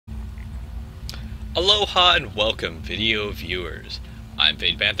Aloha and welcome, video viewers. I'm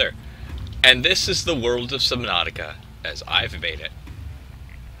Panther, and this is the world of Subnautica, as I've made it.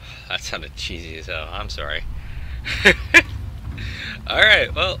 That sounded cheesy as hell, I'm sorry.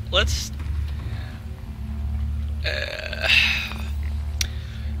 Alright, well, let's...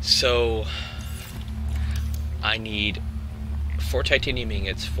 So... I need 4 titanium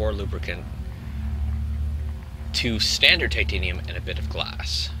ingots, 4 lubricant, 2 standard titanium, and a bit of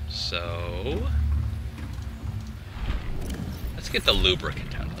glass. So... let's get the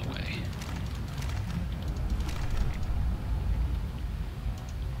lubricant out of the way.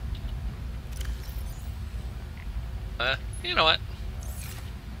 You know what?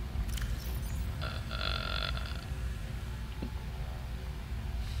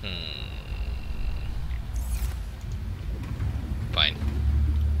 Fine.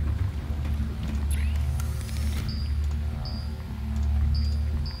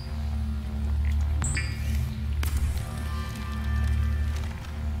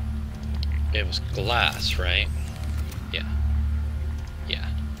 It was glass, right? Yeah. Yeah.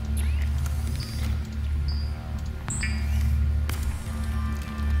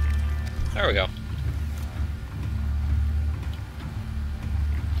 There we go.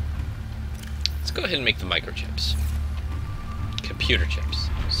 Let's go ahead and make the microchips. Computer chips.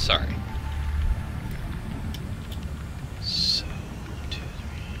 Sorry. So, 1, 2,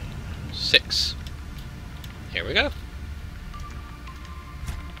 3, 6. Here we go.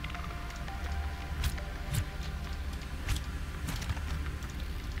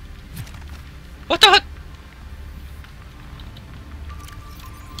 What the?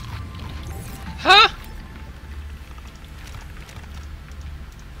 Huh?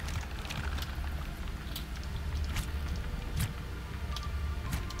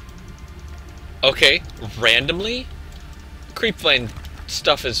 Okay, randomly, Creepvine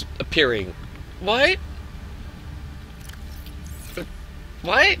stuff is appearing. What?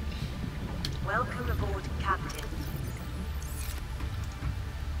 What? Welcome aboard, Captain.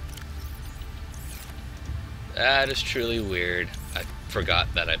 That is truly weird. I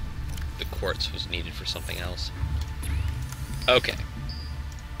forgot that the quartz was needed for something else. Okay.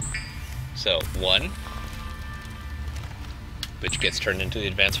 So, 1, which gets turned into the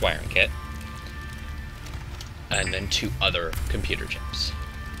advanced wiring kit. And then 2 other computer chips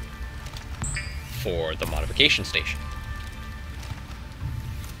for the modification station.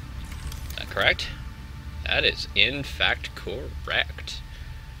 Is that correct? That is, in fact, correct.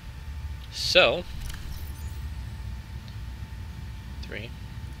 So, 3,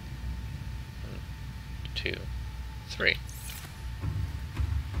 1, 2, 3.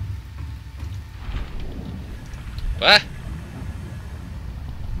 What?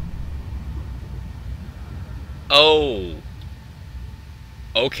 Oh.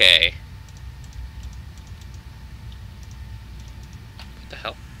 Okay. What the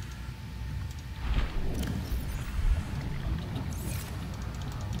hell?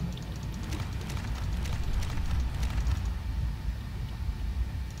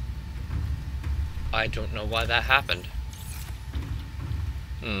 I don't know why that happened.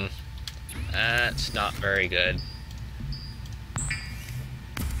 That's not very good.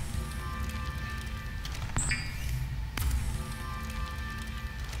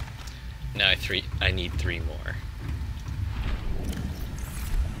 Now I need 3 more.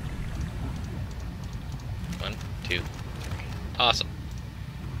 1, 2, 3. Awesome.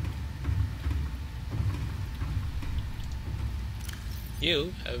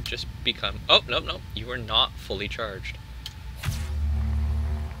 You have just become... oh, no, you are not fully charged.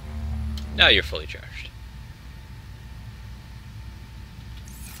 Now you're fully charged.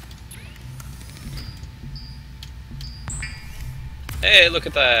 Hey, look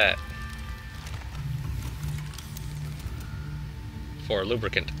at that! 4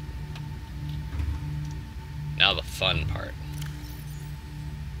 lubricant. Now the fun part.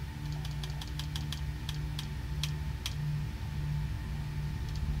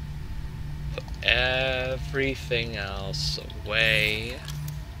 Put everything else away.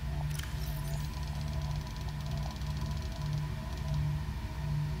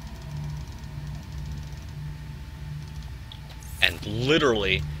 And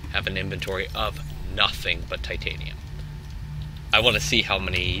literally have an inventory of nothing but titanium. I want to see how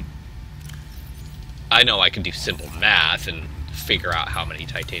many... I know I can do simple math and figure out how many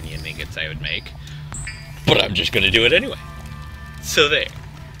titanium ingots I would make, but I'm just going to do it anyway. So there.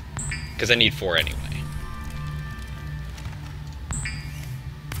 Because I need 4 anyway.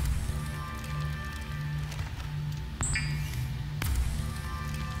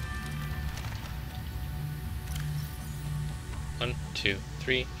 One, 2,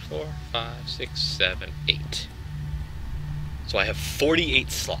 3, 4, 5, 6, 7, 8. So I have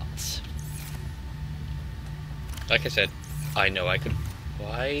 48 slots. Like I said, I know I could...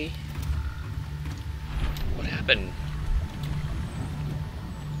 Why? What happened?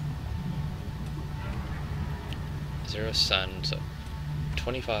 Zero sun, so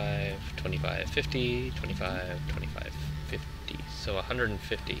 25, 25, 50, 25, 25, 50. So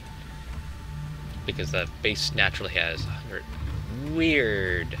 150. Because the base naturally has 100.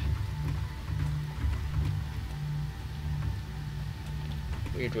 Weird.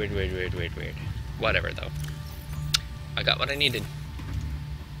 Weird. Whatever, though. I got what I needed.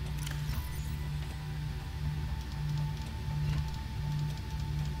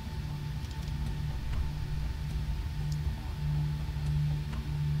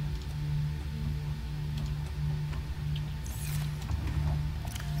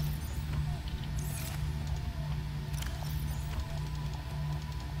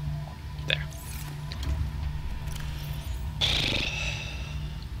 There.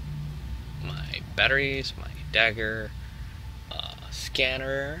 My batteries, my dagger,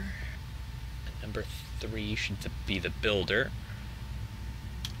 scanner. Number 3 should be the builder.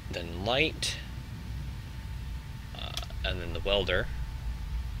 Then light. And then the welder.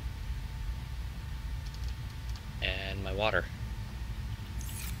 And my water.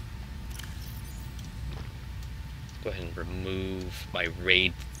 Go ahead and remove my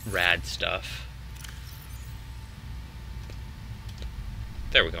rad stuff.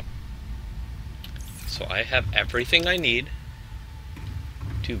 There we go. So I have everything I need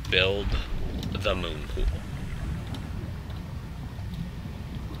to build the moon pool.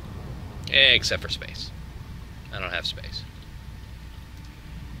 Except for space. I don't have space.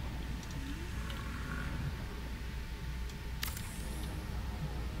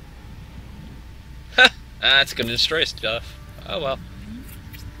 Ha! That's gonna destroy stuff. Oh well.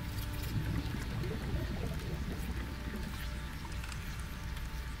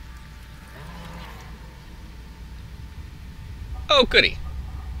 Oh, goody.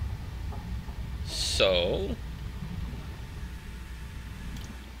 So,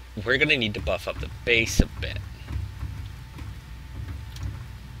 we're going to need to buff up the base a bit.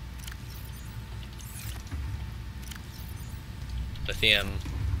 Lithium.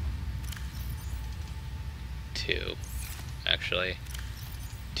 2. Actually,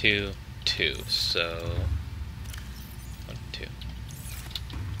 2, 2. So, 1, 2.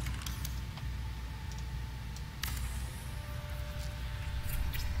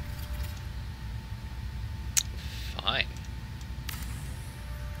 Fine.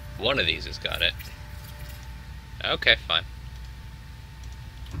 One of these has got it. Okay, fine.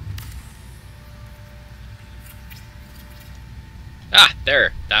 Ah,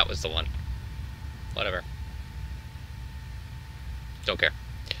 there. That was the one. Whatever. Don't care.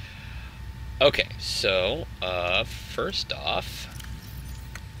 Okay, so, first off,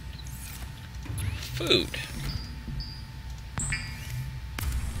 food.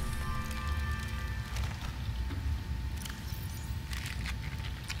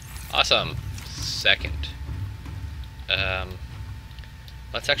 Awesome. Second.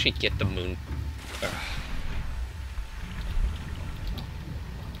 Let's actually get the moon.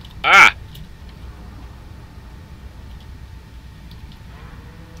 Ah!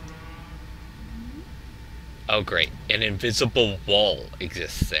 Oh, great. An invisible wall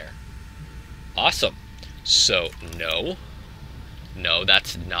exists there. Awesome. So, no. No,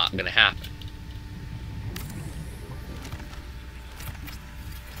 that's not going to happen.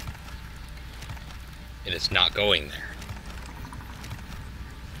 It is not going there.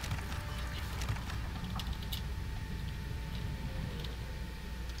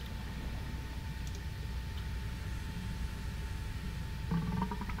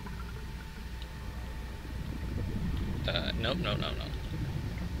 Nope, no.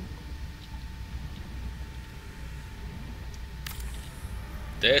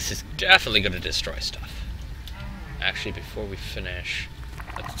 This is definitely going to destroy stuff. Actually, before we finish,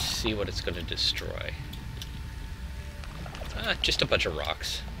 let's see what it's going to destroy. Just a bunch of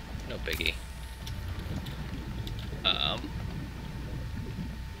rocks. No biggie.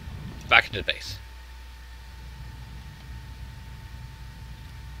 Back into the base.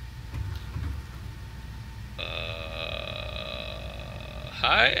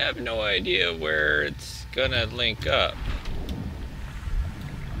 I have no idea where it's gonna link up.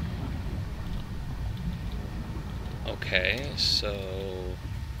 Okay, so...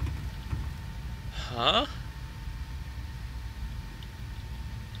 Huh?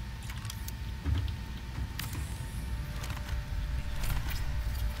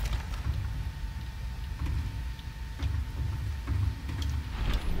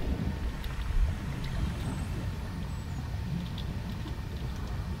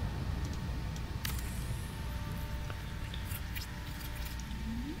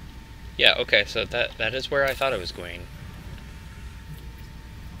 Yeah, okay, so that is where I thought I was going.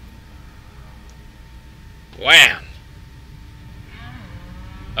 Wham!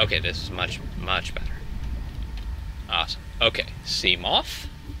 Okay, this is much, much better. Awesome. Okay, sea moth.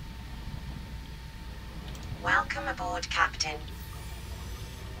 Welcome aboard, Captain.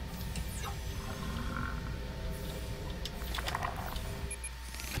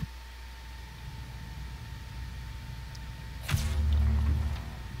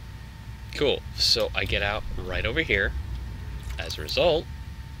 Cool. So I get out right over here. As a result,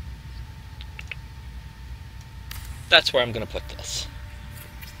 that's where I'm going to put this.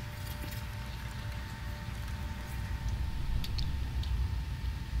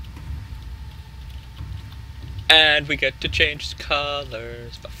 And we get to change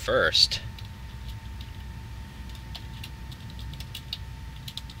colors. But first,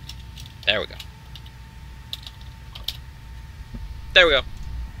 there we go. There we go.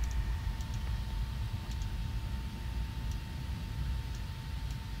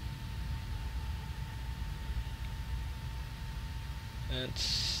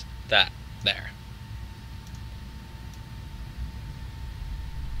 It's that there.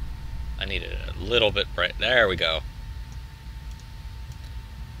 I need it a little bit bright. There we go.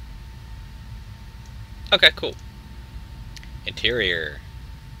 Okay, cool. Interior.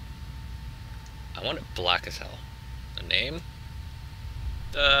 I want it black as hell. The name?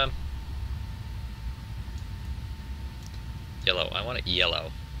 Yellow. I want it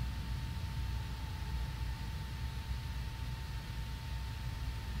yellow.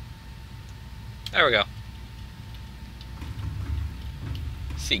 There we go.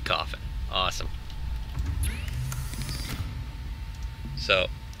 Sea coffin. Awesome. So,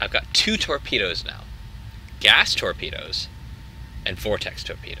 I've got 2 torpedoes now. Gas torpedoes and vortex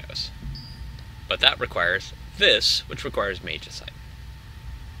torpedoes. But that requires this, which requires magicite.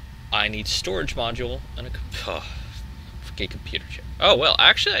 I need storage module and a computer chip. Oh, well,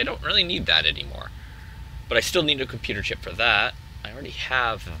 actually, I don't really need that anymore. But I still need a computer chip for that. I already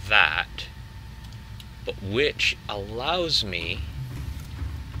have that. But which allows me...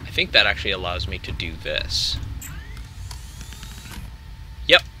 I think that actually allows me to do this.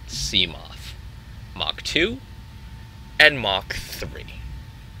 Yep, Sea Moth. Mach 2 and Mach 3.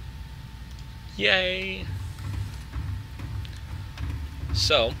 Yay!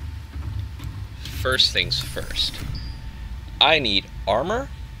 So, first things first. I need armor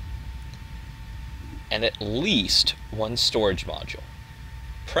and at least 1 storage module.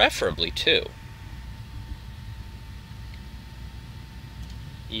 Preferably 2.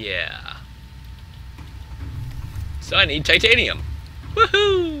 Yeah. So I need titanium.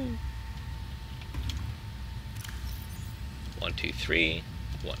 Woohoo! 1, 2, 3.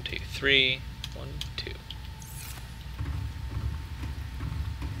 1, 2, 3. 1, 2.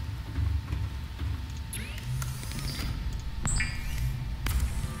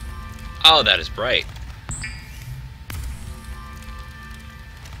 Oh, that is bright.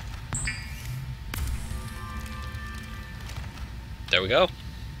 There we go.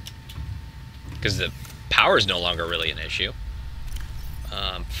 Because the power is no longer really an issue.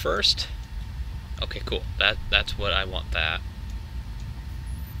 First, okay, cool. That's what I want. That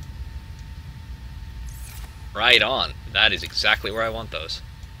right on. That is exactly where I want those.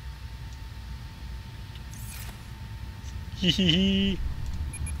 Yep,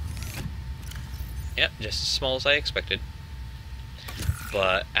 just as small as I expected.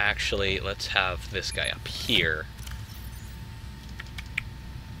 But actually, let's have this guy up here.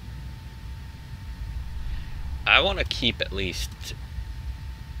 I want to keep at least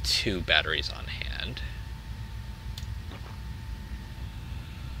 2 batteries on hand.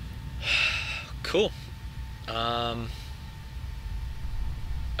 Cool. Oh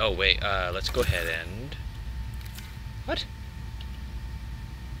wait, let's go ahead and... What?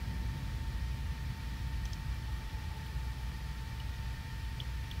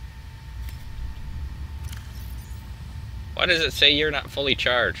 Why does it say you're not fully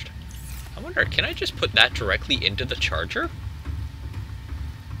charged? I wonder, can I just put that directly into the charger?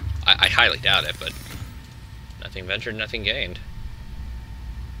 I highly doubt it, but nothing ventured, nothing gained.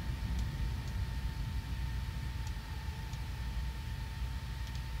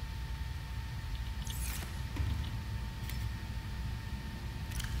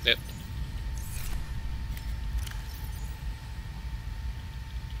 Yep.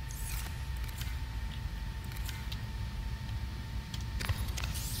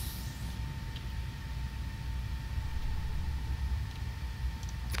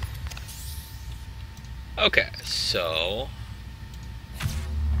 Okay, so...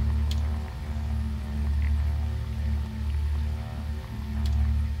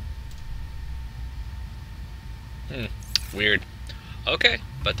 Weird. Okay,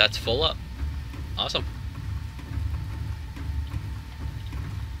 but that's full up. Awesome.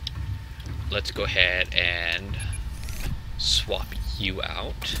 Let's go ahead and swap you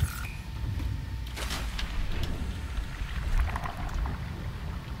out.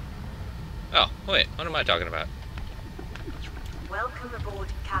 Oh, wait, what am I talking about? Welcome aboard,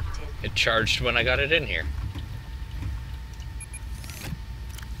 Captain. It charged when I got it in here.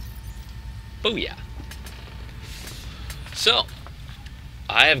 Booyah. So,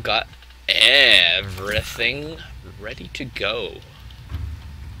 I have got everything ready to go.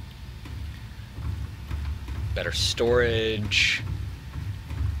 Better storage.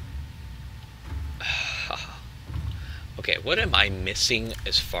 Okay, what am I missing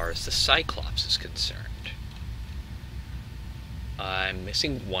as far as the Cyclops is concerned? I'm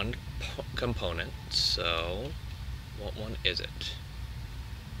missing one component, so what one is it?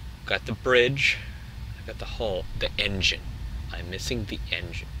 Got the bridge, I got the hull, the engine. I'm missing the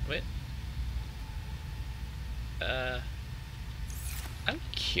engine. Wait. I'm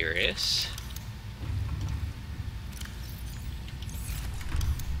curious.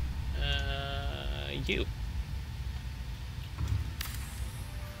 You.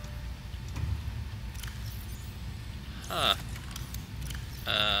 Huh.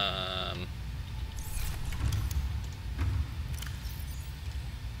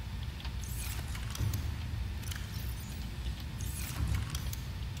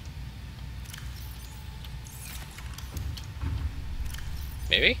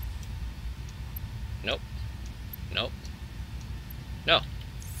 Maybe? Nope. Nope. No.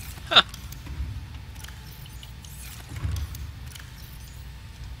 Huh.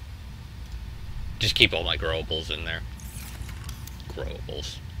 Just keep all my growables in there.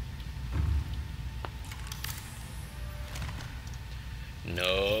 Growables.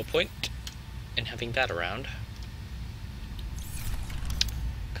 No point in having that around.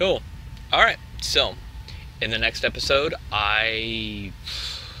 Cool. Alright, so in the next episode, I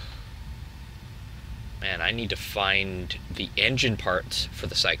need to find the engine parts for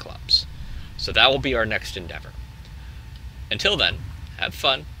the Cyclops. So that will be our next endeavor. Until then, have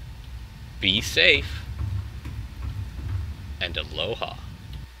fun, be safe, and aloha.